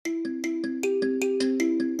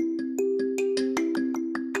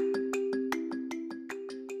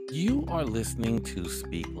are listening to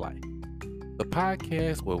Speak Life, the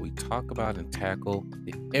podcast where we talk about and tackle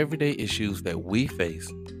the everyday issues that we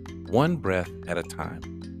face one breath at a time.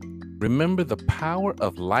 Remember, the power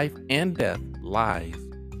of life and death lies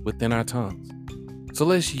within our tongues. So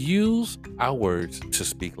let's use our words to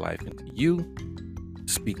speak life into you,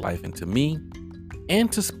 speak life into me,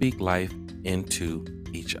 and to speak life into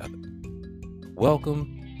each other.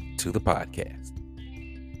 Welcome to the podcast.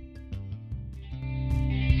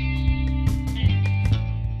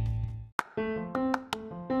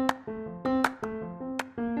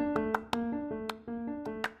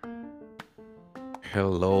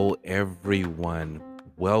 Hello, everyone.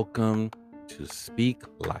 Welcome to Speak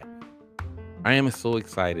Life. I am so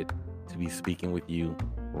excited to be speaking with you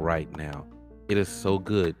right now. It is so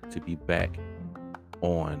good to be back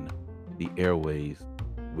on the airways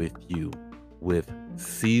with you with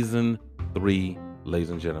season 3,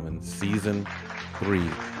 ladies and gentlemen, season 3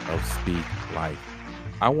 of Speak Life.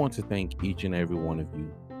 I want to thank each and every one of you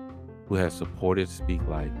who has supported Speak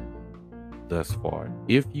Life thus far.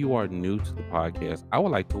 If you are new to the podcast, I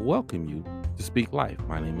would like to welcome you to Speak Life.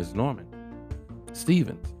 My name is Norman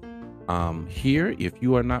Stevens. Here, if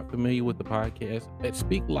you are not familiar with the podcast, at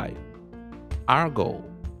Speak Life, our goal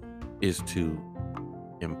is to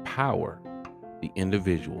empower the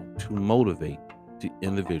individual, to motivate the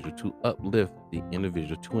individual, to uplift the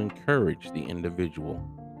individual, to encourage the individual.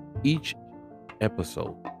 Each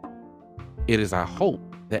episode, it is our hope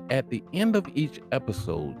that at the end of each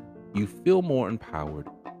episode, you feel more empowered,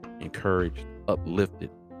 encouraged, uplifted,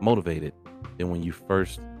 motivated than when you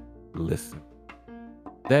first listen.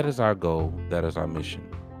 That is our goal. That is our mission.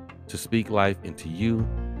 To speak life into you,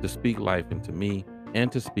 to speak life into me, and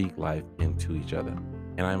to speak life into each other.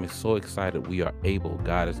 And I'm so excited we are able,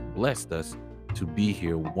 God has blessed us to be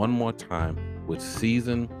here one more time with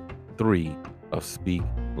season 3 of Speak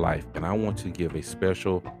Life. And I want to give a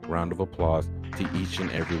special round of applause to each and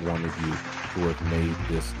every one of you who have made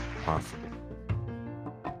this possible.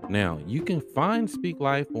 Now, you can find Speak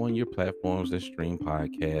Life on your platforms that stream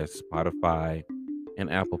podcasts, Spotify, and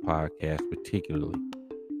Apple Podcasts particularly.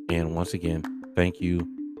 And once again, thank you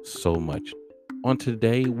so much. On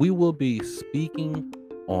today, we will be speaking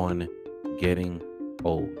on getting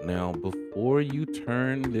old. Now, before you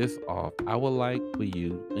turn this off, I would like for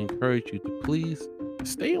you to encourage you to please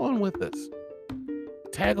stay on with us.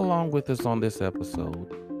 Tag along with us on this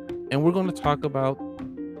episode. And we're going to talk about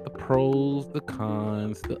the pros, the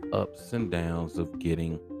cons, the ups and downs of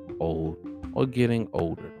getting old or getting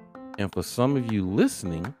older. And for some of you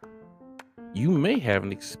listening, you may have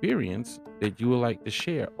an experience that you would like to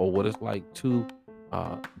share or what it's like to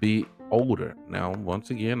be older. Now, once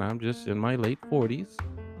again, I'm just in my late 40s.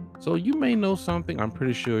 So you may know something, I'm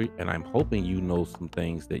pretty sure, and I'm hoping you know some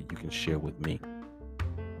things that you can share with me.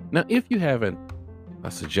 Now, if you have a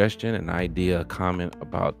suggestion, an idea, a comment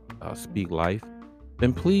about Speak Life,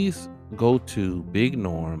 then please go to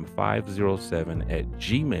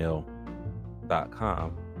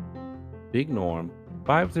bignorm507@gmail.com,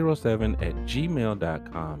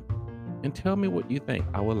 bignorm507@gmail.com, and tell me what you think.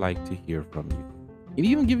 I would like to hear from you and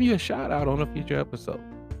even give you a shout out on a future episode.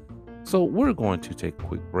 So we're going to take a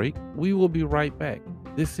quick break. We will be right back.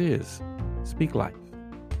 This is Speak Life.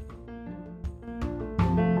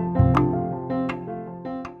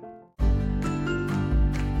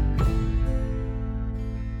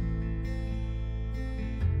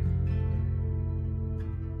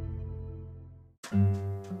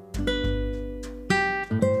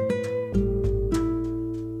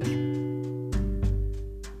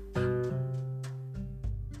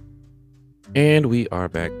 And we are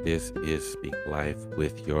back. This is Speak Life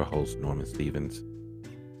with your host, Norman Stevens.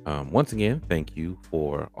 Once again, thank you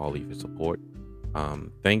for all of your support.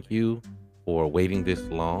 Thank you for waiting this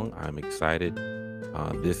long. I'm excited.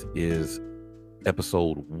 This is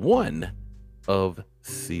episode 1 of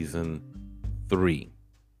season 3.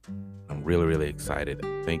 I'm really, really excited.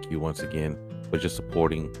 Thank you once again for just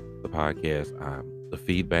supporting the podcast. The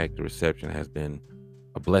feedback, the reception has been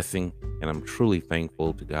a blessing, and I'm truly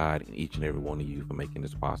thankful to God and each and every one of you for making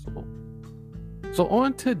this possible. So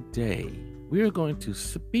on today, we are going to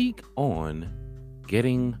speak on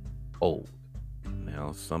getting old.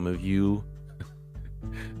 Now, some of you,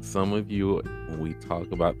 when we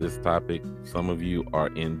talk about this topic, some of you are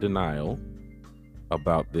in denial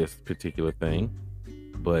about this particular thing.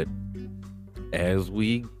 But as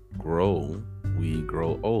we grow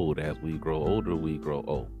old. As we grow older, we grow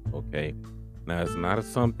old. Okay. Now, it's not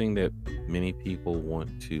something that many people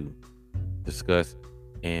want to discuss.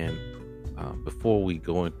 And before we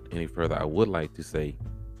go any further, I would like to say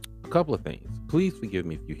a couple of things. Please forgive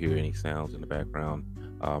me if you hear any sounds in the background.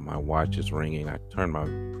 My watch is ringing. I turned my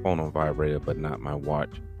phone on vibrator, but not my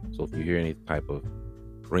watch. So if you hear any type of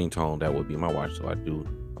ringtone, that would be my watch. So I do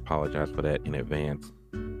apologize for that in advance.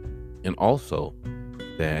 And also,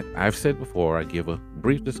 that I've said before, I give a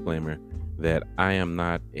brief disclaimer that I am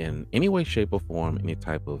not in any way, shape, or form any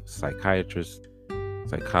type of psychiatrist,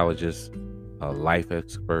 psychologist, a life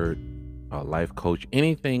expert, a life coach,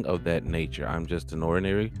 anything of that nature. I'm just an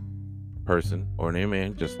ordinary person, ordinary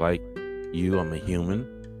man, just like you. I'm a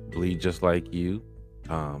human, bleed just like you,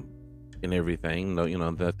 um, and everything. No,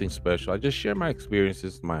 nothing special. I just share my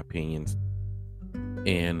experiences, my opinions,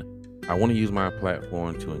 and I want to use my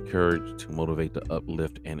platform to encourage, to motivate, to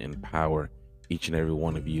uplift, and empower each and every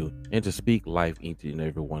one of you, and to speak life each and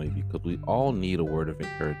every one of you, because we all need a word of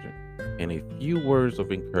encouragement. And a few words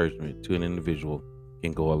of encouragement to an individual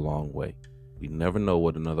can go a long way. We never know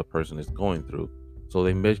what another person is going through, so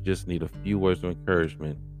they may just need a few words of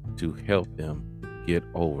encouragement to help them get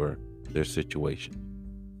over their situation.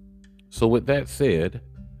 So, with that said,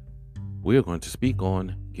 we are going to speak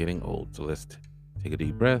on getting old. So, let's take a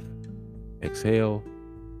deep breath, exhale,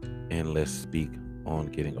 and let's speak on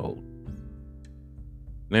getting old.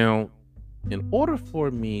 Now, in order for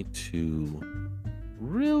me to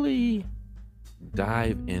really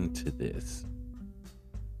dive into this,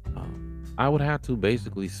 I would have to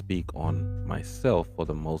basically speak on myself for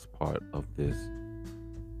the most part of this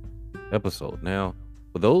episode. Now,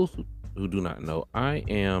 for those who do not know, I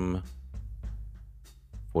am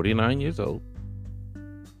 49 years old.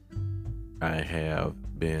 I have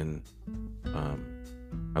been,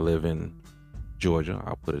 I live in Georgia.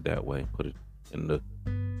 I'll put it that way. Put it in the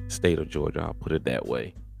state of Georgia. I'll put it that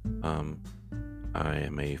way. I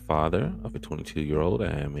am a father of a 22-year-old.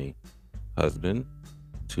 I am a husband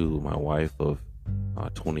to my wife of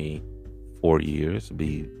 24 years.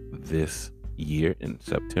 Be this year in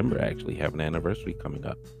September. Actually, have an anniversary coming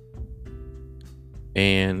up.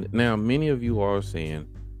 And now many of you are saying,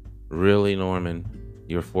 really, Norman,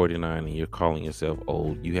 you're 49 and you're calling yourself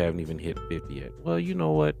old. You haven't even hit 50 yet. Well, you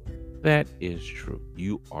know what? That is true.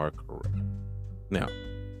 You are correct. Now,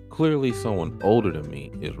 clearly someone older than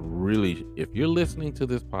me is really, if you're listening to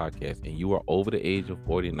this podcast and you are over the age of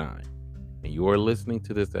 49 and you are listening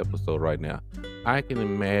to this episode right now, I can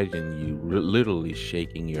imagine you literally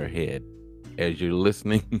shaking your head as you're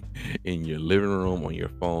listening in your living room, on your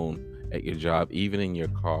phone, at your job, even in your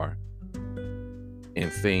car,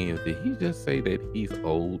 and saying, did he just say that he's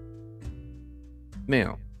old?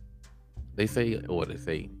 Now, they say,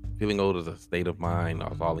 feeling old is a state of mind,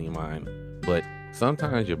 or it's all in your mind. But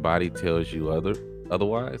sometimes your body tells you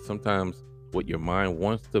otherwise. Sometimes what your mind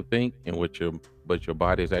wants to think and what your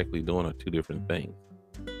body is actually doing are two different things.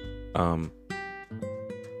 But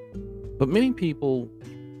many people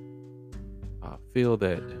feel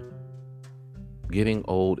that getting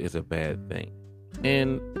old is a bad thing.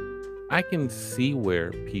 And I can see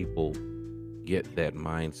where people get that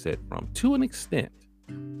mindset from to an extent.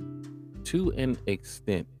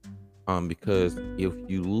 Because if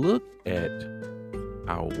you look at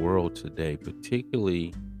our world today,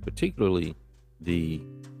 particularly the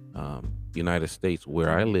United States where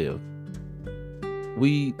I live,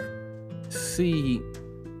 we see,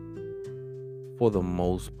 for the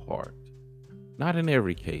most part, not in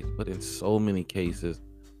every case, but in so many cases,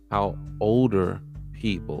 how older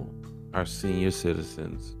people, our senior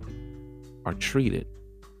citizens, are treated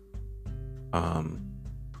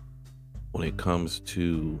when it comes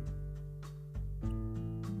to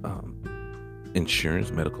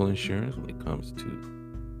insurance, medical insurance, when it comes to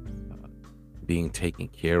being taken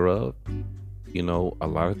care of. A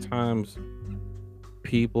lot of times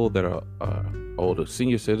people that are older,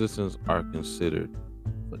 senior citizens, are considered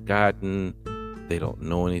forgotten. They don't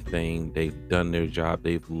know anything. They've done their job.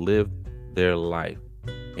 They've lived their life.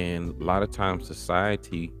 And a lot of times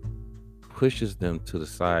society pushes them to the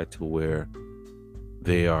side to where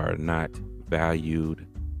they are not valued.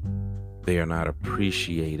 They are not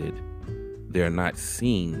appreciated. They're not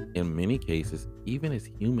seen, in many cases, even as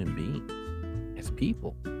human beings, as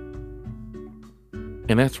people.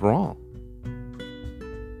 And that's wrong.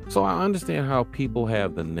 So I understand how people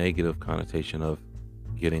have the negative connotation of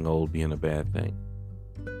getting old being a bad thing.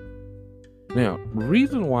 Now,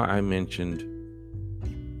 reason why I mentioned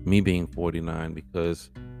me being 49, because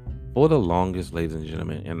for the longest, ladies and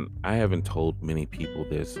gentlemen, and I haven't told many people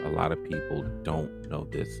this, a lot of people don't know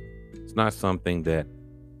this. It's not something that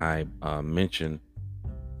I mention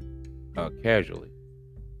casually,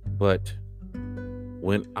 but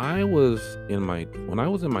when I was in my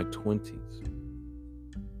 20s,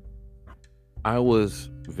 I was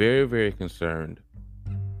very, very concerned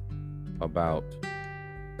about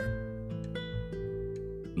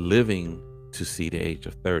living to see the age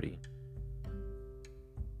of 30.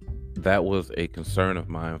 That was a concern of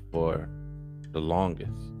mine for the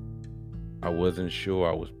longest. I wasn't sure.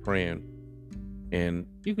 I was praying. And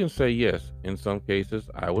you can say yes. In some cases,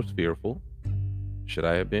 I was fearful. Should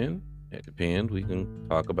I have been? It depends. We can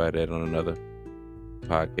talk about that on another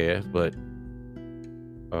podcast. But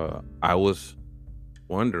I was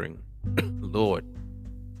wondering, Lord,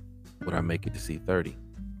 would I make it to see 30?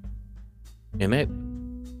 And that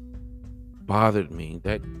bothered me.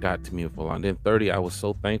 That got to me for a long. Then 30, I was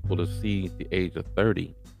so thankful to see the age of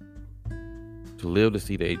 30, to live to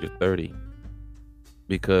see the age of 30,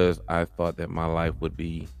 because I thought that my life would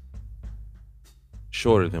be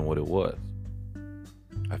shorter than what it was.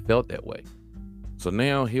 I felt that way. So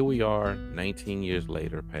now here we are, 19 years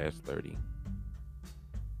later, past 30.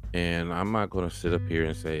 And I'm not going to sit up here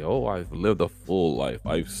and say, oh, I've lived a full life.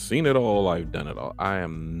 I've seen it all. I've done it all. I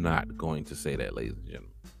am not going to say that, ladies and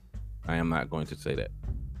gentlemen. I am not going to say that.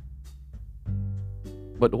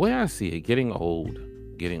 But the way I see it, getting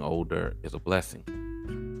older is a blessing.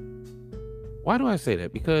 Why do I say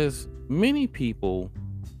that? Because many people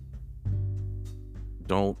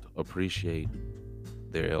don't appreciate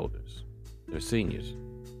their elders, their seniors.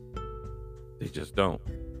 They just don't.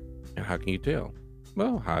 And how can you tell?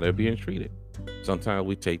 Well, how they're being treated. Sometimes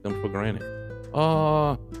we take them for granted.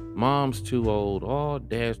 Oh, mom's too old. Oh,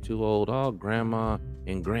 dad's too old. Oh, grandma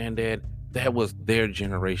and granddad, that was their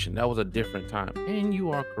generation. That was a different time. And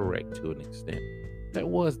you are correct to an extent. That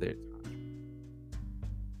was their time.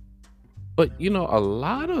 But, a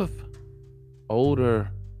lot of older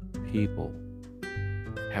people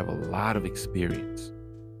have a lot of experience.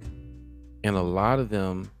 And a lot of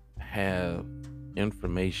them have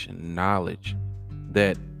information, knowledge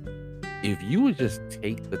that if you would just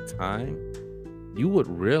take the time, you would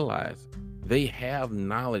realize they have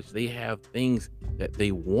knowledge, they have things that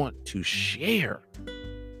they want to share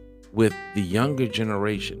with the younger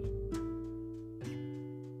generation.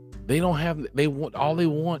 All they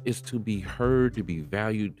want is to be heard, to be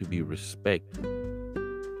valued, to be respected.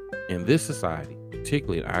 In this society,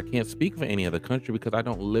 particularly, I can't speak for any other country because I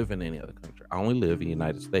don't live in any other country. I only live in the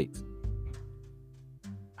United States.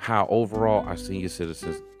 How overall our senior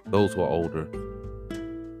citizens, those who are older,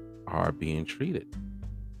 are being treated.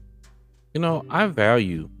 I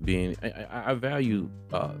value I value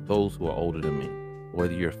those who are older than me,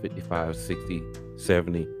 whether you're 55, 60,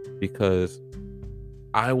 70, because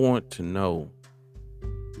I want to know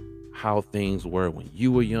how things were when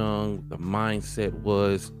you were young, the mindset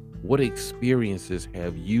was, what experiences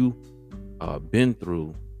have you been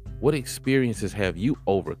through? What experiences have you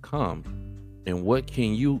overcome? And what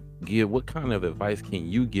can you give? What kind of advice can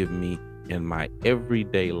you give me in my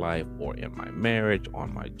everyday life or in my marriage,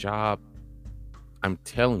 on my job? I'm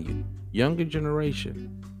telling you, younger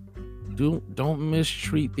generation, don't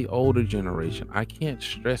mistreat the older generation. I can't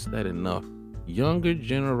stress that enough. Younger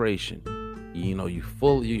generation,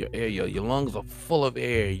 your lungs are full of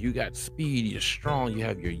air. You got speed. You're strong. You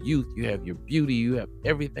have your youth. You have your beauty. You have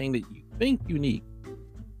everything that you think you need.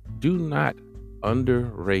 Do not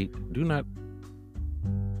underrate. Do not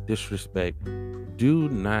disrespect. Do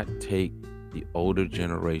not take the older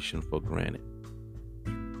generation for granted.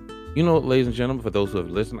 Ladies and gentlemen, for those who have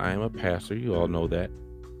listened, I am a pastor. You all know that.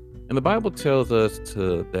 And the Bible tells us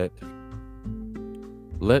that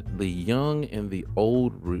let the young and the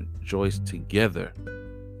old rejoice together.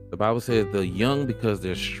 The Bible says the young because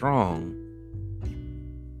they're strong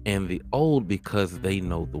and the old because they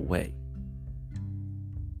know the way.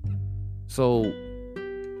 So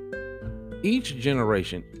each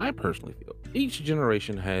generation, I personally feel, each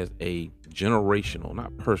generation has a generational,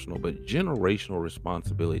 not personal, but generational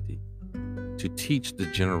responsibility to teach the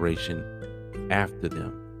generation after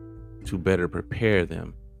them, to better prepare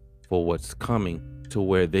them for what's coming, to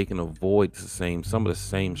where they can avoid some of the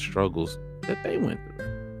same struggles that they went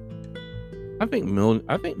through. I think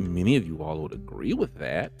many of you all would agree with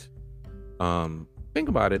that. Think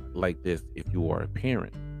about it like this: if you are a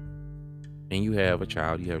parent and you have a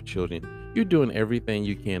child, you have children, you're doing everything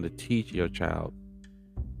you can to teach your child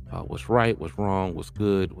what's right, what's wrong, what's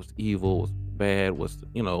good, what's evil, what's bad,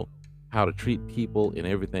 how to treat people and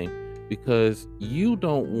everything, because you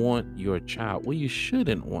don't want your child, you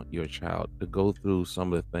shouldn't want your child to go through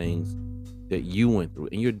some of the things that you went through.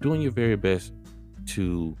 And you're doing your very best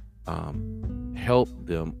to help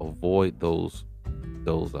them avoid those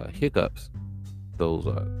hiccups,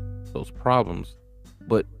 those problems.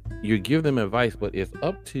 But you give them advice, but it's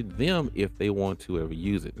up to them if they want to ever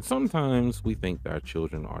use it. And sometimes we think that our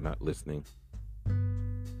children are not listening.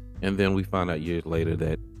 And then we found out years later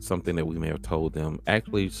that something that we may have told them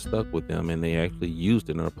actually stuck with them and they actually used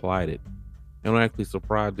it and applied it. And we're actually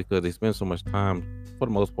surprised because they spend so much time, for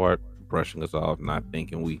the most part, brushing us off, not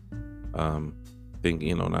thinking we um think,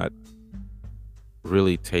 not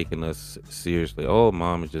really taking us seriously. Oh,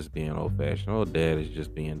 mom is just being old fashioned. Oh, dad is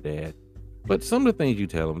just being dad. But some of the things you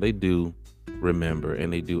tell them, they do remember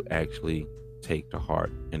and they do actually take to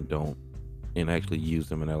heart and don't and actually use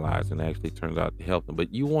them in their lives and actually turns out to help them.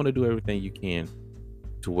 But you want to do everything you can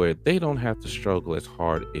to where they don't have to struggle as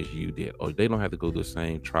hard as you did, or they don't have to go through the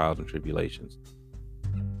same trials and tribulations.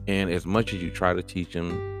 And as much as you try to teach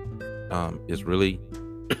them, is really,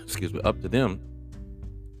 excuse me, up to them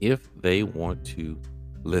if they want to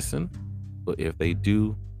listen, or if they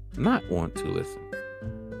do not want to listen.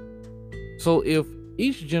 So if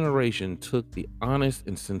each generation took the honest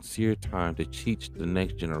and sincere time to teach the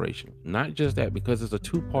next generation, not just that, because it's a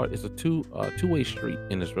two-way street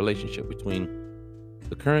in this relationship between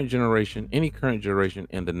the current generation, any current generation,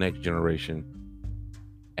 and the next generation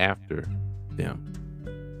after them.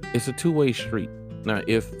 It's a two-way street. Now,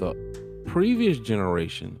 previous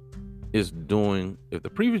generation if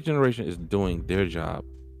the previous generation is doing their job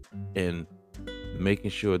and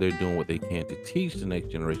making sure they're doing what they can to teach the next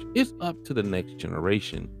generation, it's up to the next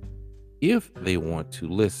generation if they want to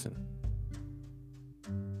listen.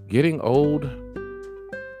 Getting old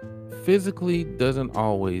physically doesn't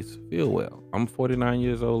always feel well. I'm 49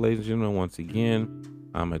 years old, ladies and gentlemen. Once again,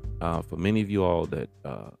 for many of you all that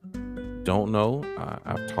don't know,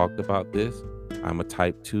 I've talked about this. I'm a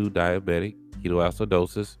type 2 diabetic,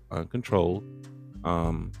 ketoacidosis, uncontrolled.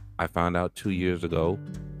 I found out 2 years ago,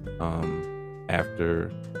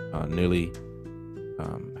 after nearly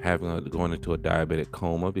going into a diabetic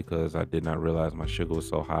coma because I did not realize my sugar was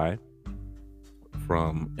so high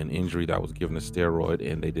from an injury that I was given a steroid,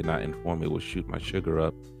 and they did not inform me it would shoot my sugar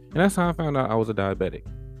up. And that's how I found out I was a diabetic.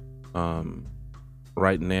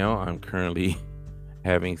 Right now, I'm currently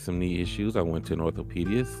having some knee issues. I went to an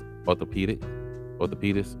orthopedist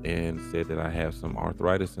and said that I have some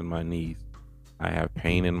arthritis in my knees. I have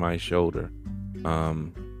pain in my shoulder.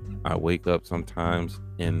 I wake up sometimes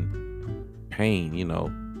in pain,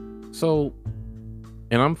 So,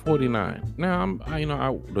 and I'm 49 now.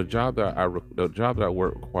 The job that I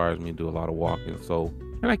work requires me to do a lot of walking. So,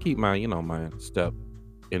 and I keep my step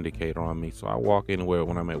indicator on me. So I walk anywhere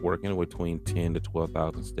when I'm at work, anywhere between 10 to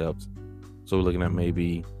 12,000 steps. So we're looking at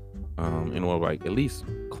maybe anywhere like at least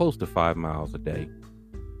close to 5 miles a day.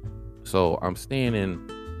 So I'm staying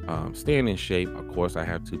in shape. Of course, I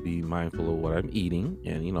have to be mindful of what I'm eating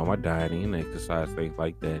and my dieting and exercise, things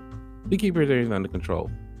like that, to keep everything under control.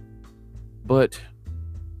 But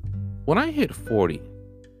when I hit 40,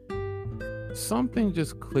 something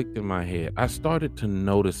just clicked in my head. I started to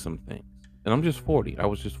notice some things. And I'm just 40. I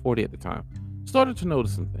was just 40 at the time. Started to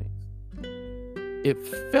notice some things. It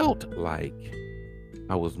felt like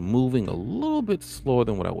I was moving a little bit slower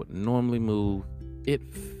than what I would normally move. It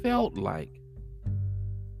felt like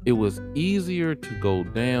it was easier to go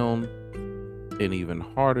down and even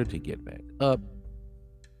harder to get back up.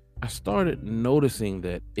 I started noticing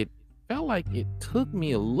that it felt like it took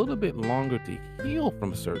me a little bit longer to heal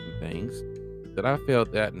from certain things that I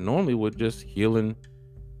felt that normally would just heal in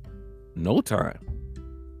no time.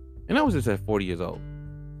 And I was just at 40 years old.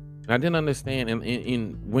 And I didn't understand.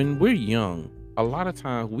 And when we're young, a lot of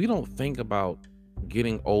times we don't think about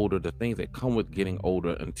getting older, the things that come with getting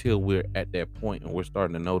older, until we're at that point and we're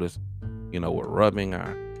starting to notice, we're rubbing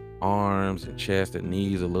our arms and chest and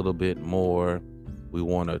knees a little bit more. We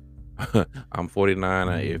want to, I'm 49.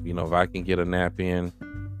 If I can get a nap in,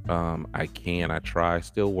 I can. I try,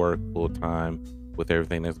 still work full time with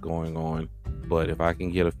everything that's going on. But if I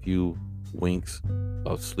can get a few winks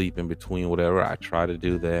of sleep in between whatever, I try to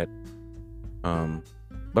do that.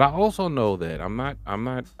 But I also know that I'm not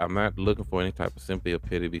looking for any type of sympathy or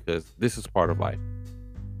pity, because this is part of life.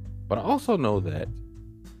 But I also know that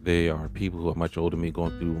there are people who are much older than me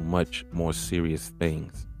going through much more serious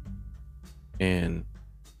things. And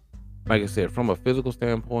like I said, from a physical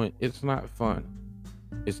standpoint, it's not fun.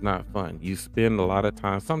 It's not fun. You spend a lot of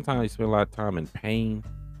time, sometimes you spend a lot of time in pain,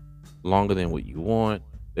 longer than what you want.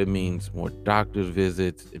 It means more doctor's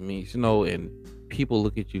visits. It means, and people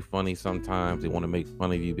look at you funny sometimes. They want to make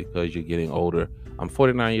fun of you because you're getting older. I'm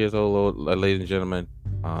 49 years old, ladies and gentlemen.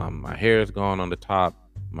 My hair is gone on the top.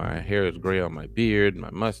 My hair is gray on my beard, my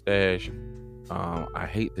mustache. I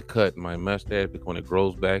hate to cut my mustache because when it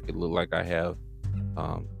grows back, it looks like I have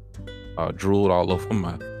drooled all over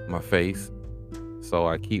my face. So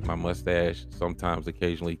I keep my mustache, sometimes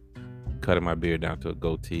occasionally cutting my beard down to a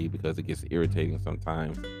goatee because it gets irritating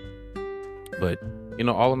sometimes. But,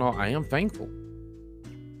 All in all, I am thankful.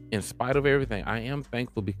 In spite of everything, I am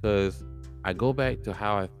thankful because I go back to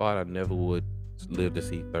how I thought I never would live to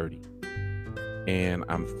see 30. And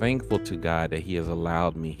I'm thankful to God that He has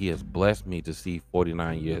allowed me, He has blessed me to see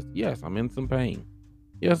 49 years. Yes, I'm in some pain.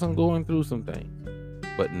 Yes, I'm going through some things.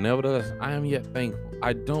 But nevertheless, I am yet thankful.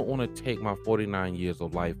 I don't want to take my 49 years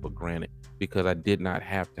of life for granted because I did not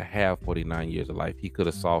have to have 49 years of life. He could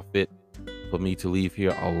have saw fit for me to leave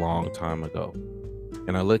here a long time ago.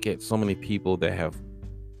 And I look at so many people that have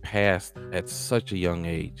passed at such a young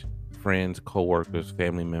age, friends, coworkers,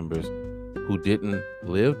 family members who didn't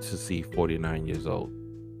live to see 49 years old.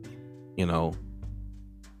 You know,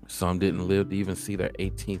 some didn't live to even see their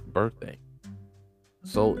 18th birthday.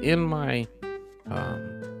 So in my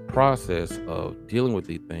process of dealing with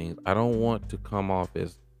these things, I don't want to come off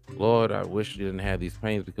as, Lord, I wish you didn't have these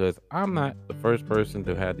pains, because I'm not the first person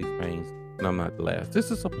to have these pains and I'm not the last.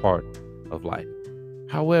 This is a part of life.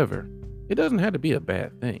 However, it doesn't have to be a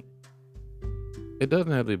bad thing. It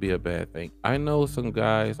doesn't have to be a bad thing. I know some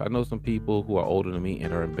people who are older than me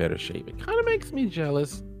and are in better shape. It kind of makes me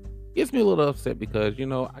jealous. Gets me a little upset because,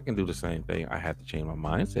 I can do the same thing. I have to change my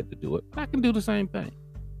mindset to do it, but I can do the same thing.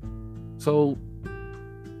 So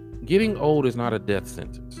getting old is not a death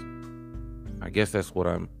sentence. I guess that's what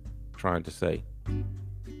I'm trying to say.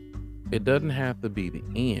 It doesn't have to be the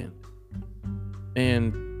end.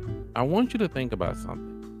 And I want you to think about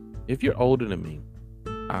something. If you're older than me,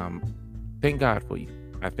 thank God for you.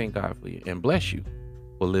 I thank God for you and bless you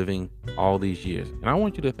for living all these years. And I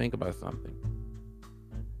want you to think about something.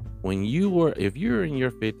 If you're in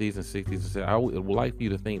your 50s and 60s, I would like for you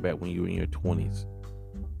to think back when you were in your 20s,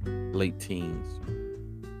 late teens,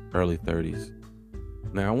 early 30s.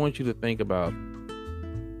 Now, I want you to think about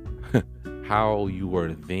how you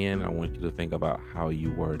were then. I want you to think about how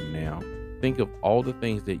you were now. Think of all the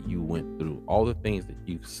things that you went through, all the things that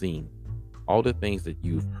you've seen, all the things that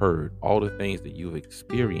you've heard, all the things that you've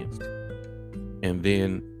experienced. And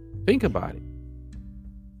then think about it.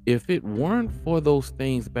 If it weren't for those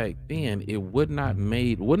things back then, it would not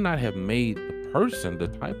have made the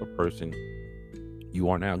type of person you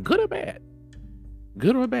are now, good or bad.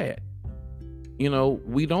 Good or bad.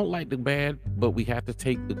 We don't like the bad, but we have to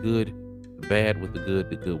take the good, the bad with the good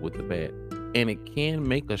with the bad. And it can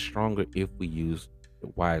make us stronger if we use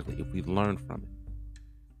it wisely, if we learn from it.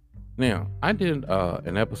 Now, I did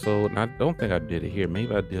an episode, and I don't think I did it here.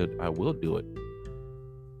 Maybe I did. I will do it.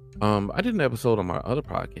 I did an episode on my other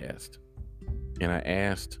podcast, and I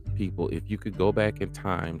asked people if you could go back in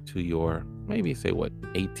time to your, maybe say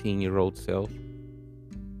 18-year-old self,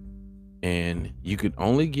 and you could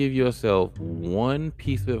only give yourself one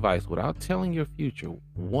piece of advice without telling your future,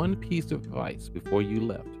 one piece of advice before you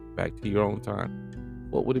left back to your own time,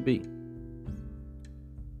 what would it be?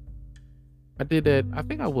 I did that. I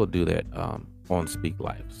think I will do that on Speak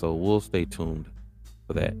Life. So we'll stay tuned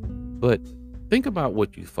for that. But think about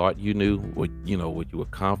what you thought you knew, what you were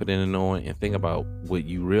confident in knowing, and think about what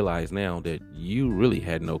you realize now that you really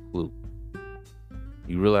had no clue.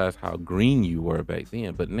 You realize how green you were back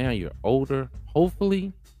then, but now you're older,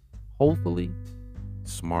 hopefully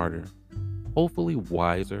smarter, hopefully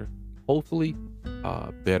wiser, hopefully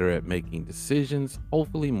better at making decisions,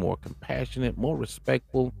 hopefully more compassionate, more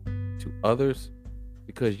respectful to others,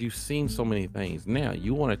 because you've seen so many things. Now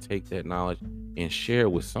you want to take that knowledge and share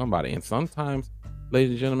with somebody. And sometimes,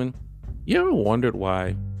 ladies and gentlemen, you ever wondered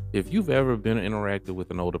why, if you've ever been interacted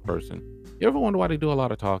with an older person, you ever wonder why they do a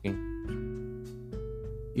lot of talking?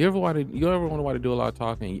 You ever wonder why they do a lot of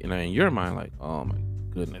talking? And in your mind, like, oh my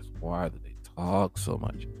goodness, why do they talk so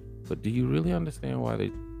much? But do you really understand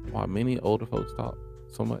why many older folks talk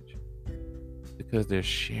so much? Because they're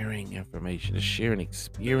sharing information, they're sharing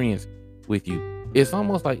experience with you. It's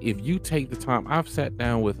almost like if you take the time. I've sat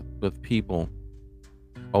down with people,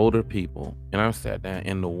 older people, and I've sat down,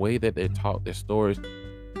 and the way that they talk their stories,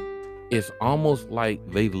 it's almost like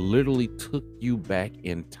they literally took you back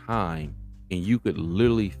in time, and you could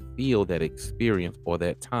literally feel that experience or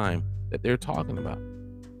that time that they're talking about,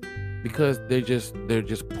 because they're just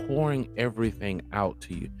pouring everything out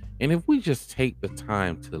to you. And if we just take the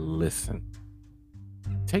time to listen,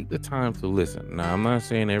 Now, I'm not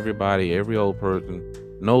saying every old person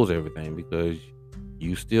knows everything, because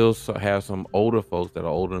you still have some older folks that are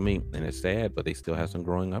older than me, and it's sad, but they still have some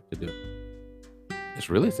growing up to do. It's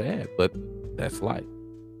really sad, but that's life.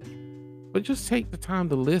 But just take the time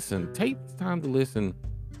to listen. Take the time to listen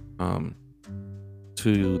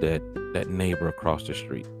to that neighbor across the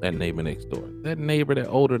street, that neighbor next door, that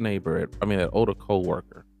older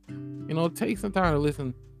coworker. Take some time to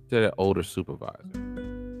listen to that older supervisor,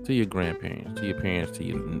 to your grandparents, to your parents,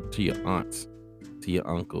 to your aunts, to your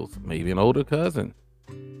uncles, maybe an older cousin,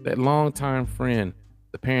 that longtime friend,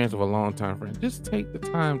 the parents of a longtime friend. Just take the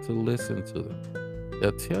time to listen to them.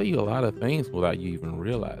 They'll tell you a lot of things without you even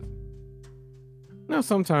realizing. Now,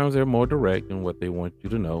 sometimes they're more direct in what they want you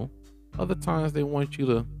to know. Other times they want you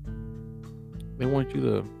to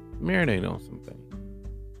marinate on some things.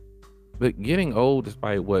 But getting old,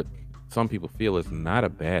 despite what some people feel, is not a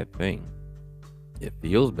bad thing. It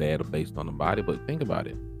feels bad based on the body, but think about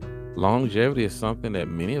it. Longevity is something that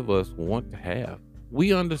many of us want to have.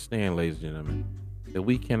 We understand, ladies and gentlemen, that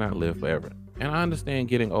we cannot live forever. And I understand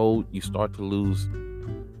getting old, you start to lose,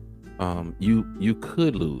 you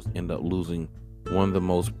could end up losing one of the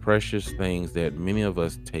most precious things that many of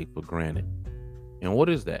us take for granted. And what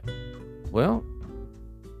is that? Well,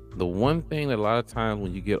 the one thing that a lot of times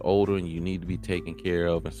when you get older and you need to be taken care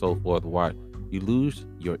of and so forth, why you lose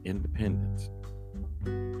your independence.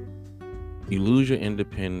 You lose your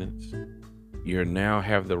independence. You now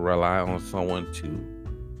have to rely on someone to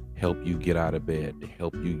help you get out of bed, to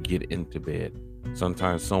help you get into bed.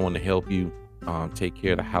 Sometimes someone to help you take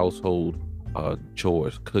care of the household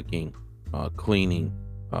chores, cooking, cleaning,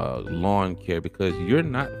 lawn care, because you're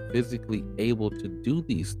not physically able to do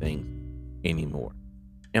these things anymore.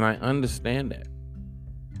 And I understand that.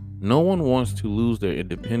 No one wants to lose their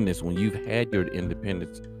independence when you've had your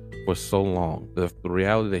independence for so long. The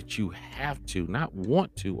reality that you have to, not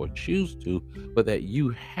want to or choose to, but that you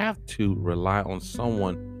have to rely on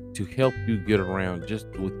someone to help you get around just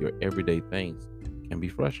with your everyday things can be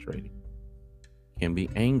frustrating, can be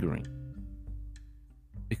angering,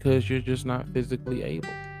 because you're just not physically able.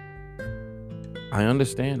 I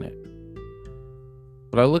understand that.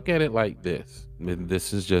 But I look at it like this, and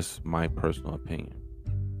this is just my personal opinion.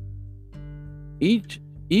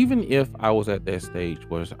 Even if I was at that stage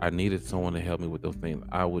where I needed someone to help me with those things,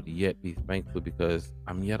 I would yet be thankful because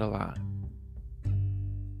I'm yet alive.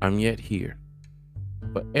 I'm yet here.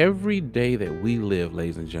 But every day that we live,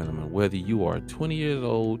 ladies and gentlemen, whether you are 20 years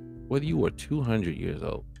old, whether you are 200 years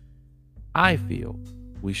old, I feel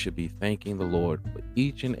we should be thanking the Lord for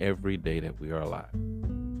each and every day that we are alive.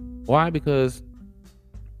 Why? Because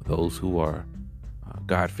those who are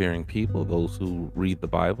God-fearing people, those who read the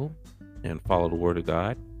Bible and follow the Word of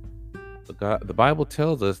God, the Bible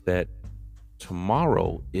tells us that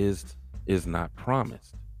tomorrow is not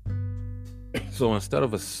promised. So instead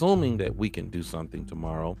of assuming that we can do something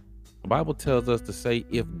tomorrow, the Bible tells us to say,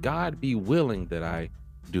 if God be willing that I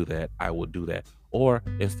do that, I will do that. Or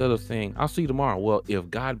instead of saying, I'll see you tomorrow, well, if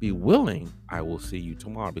God be willing, I will see you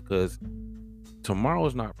tomorrow, because tomorrow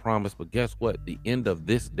is not promised. But guess what? The end of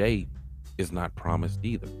this day is not promised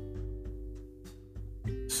either.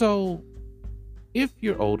 So if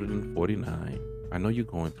you're older than 49, I know you're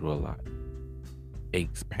going through a lot.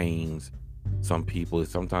 Aches, pains. Some people,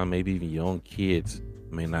 sometimes maybe even your own kids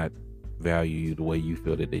may not value you the way you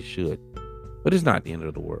feel that they should. But it's not the end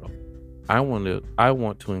of the world. I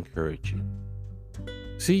want to encourage you.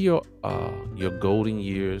 See your golden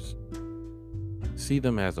years, see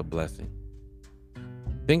them as a blessing.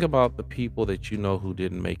 Think about the people that you know who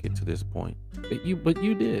didn't make it to this point, but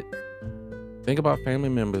you did. Think about family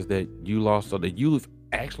members that you lost, or that you've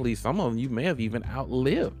actually, some of them you may have even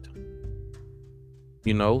outlived.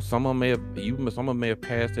 You know, some of them may have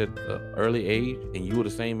passed at an early age, and you were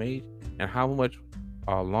the same age. And how much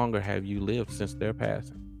longer have you lived since their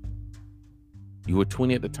passing? You were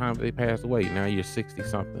 20 at the time that they passed away. Now you're 60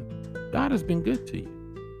 something. God has been good to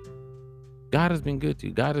you. God has been good to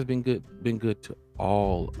you. God has been good to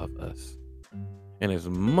all of us. And as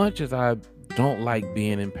much as I don't like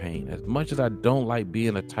being in pain, as much as I don't like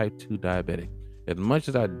being a type 2 diabetic, as much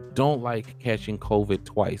as I don't like catching COVID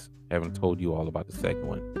twice, haven't told you all about the second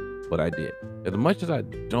one, but I did. As much as I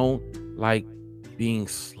don't like being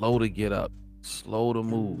slow to get up, slow to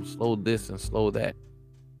move, slow this and slow that,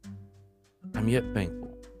 I'm yet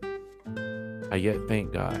thankful. I yet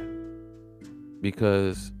thank God,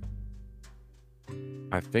 because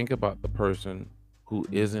I think about the person who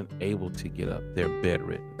isn't able to get up, they're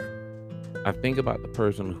bedridden. I think about the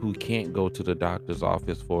person who can't go to the doctor's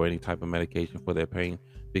office for any type of medication for their pain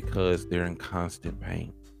because they're in constant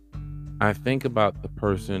pain. I think about the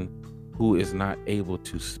person who is not able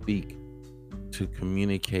to speak, to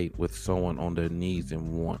communicate with someone on their needs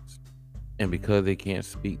and wants. And because they can't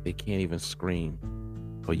speak, they can't even scream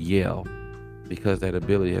or yell, because that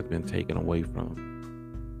ability has been taken away from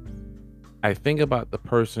them. I think about the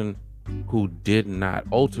person who did not,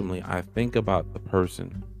 ultimately, I think about the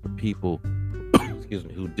people, excuse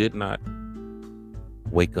me, who did not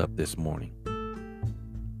wake up this morning.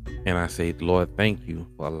 And I say, Lord, thank you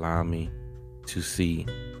for allowing me to see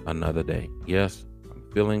another day. Yes, I'm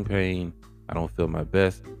feeling pain. I don't feel my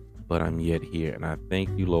best, but I'm yet here. And I thank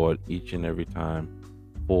you, Lord, each and every time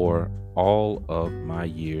for all of my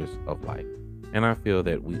years of life. And I feel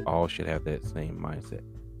that we all should have that same mindset.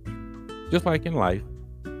 Just like in life,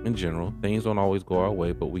 in general, things don't always go our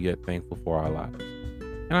way, but we get thankful for our lives.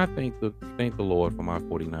 And I thank the Lord for my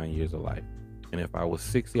 49 years of life. And if I was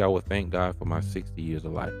 60, I would thank God for my 60 years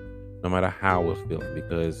of life, no matter how I was feeling.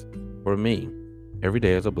 Because for me, every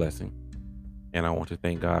day is a blessing. And I want to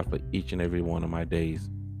thank God for each and every one of my days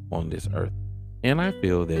on this earth. And I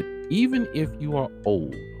feel that even if you are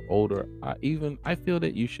older, I feel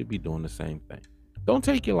that you should be doing the same thing. Don't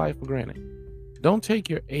take your life for granted. Don't take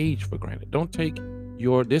your age for granted. Don't take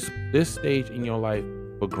your this stage in your life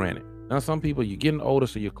for granted. Now, some people, you're getting older,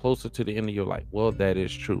 so you're closer to the end of your life. Well, that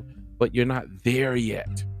is true, but you're not there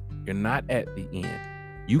yet. You're not at the end.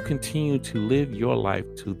 You continue to live your life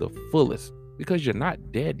to the fullest because you're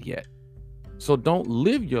not dead yet. So don't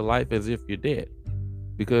live your life as if you're dead,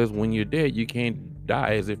 because when you're dead, you can't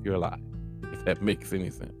die as if you're alive, if that makes any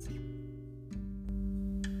sense.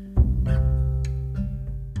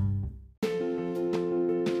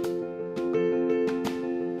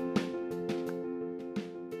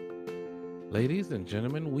 Ladies and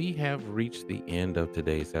gentlemen, we have reached the end of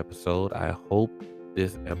today's episode. I hope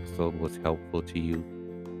this episode was helpful to you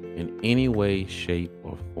in any way, shape,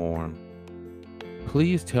 or form.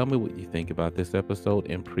 Please tell me what you think about this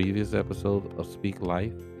episode and previous episodes of Speak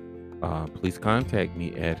Life. Please contact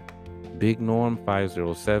me at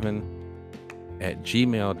bignorm507 at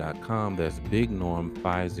gmail.com. That's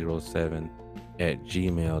bignorm507 at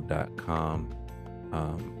gmail.com.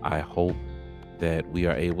 I hope that we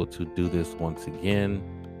are able to do this once again.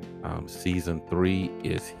 Season 3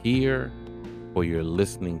 is here for your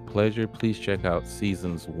listening pleasure. Please check out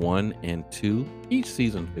seasons 1 and 2. Each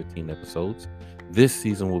season, 15 episodes. This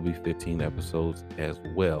season will be 15 episodes as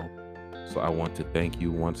well. So I want to thank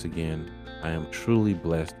you once again. I am truly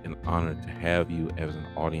blessed and honored to have you as an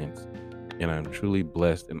audience. And I'm truly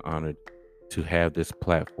blessed and honored to have this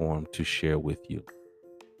platform to share with you.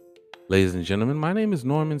 Ladies and gentlemen, my name is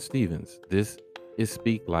Norman Stevens. This is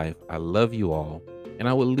Speak Life. I love you all. And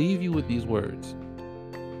I will leave you with these words.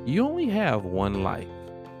 You only have one life.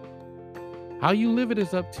 How you live it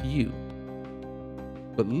is up to you.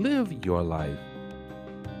 But live your life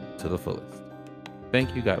to the fullest.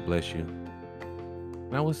 Thank you. God bless you.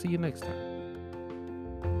 And I will see you next time.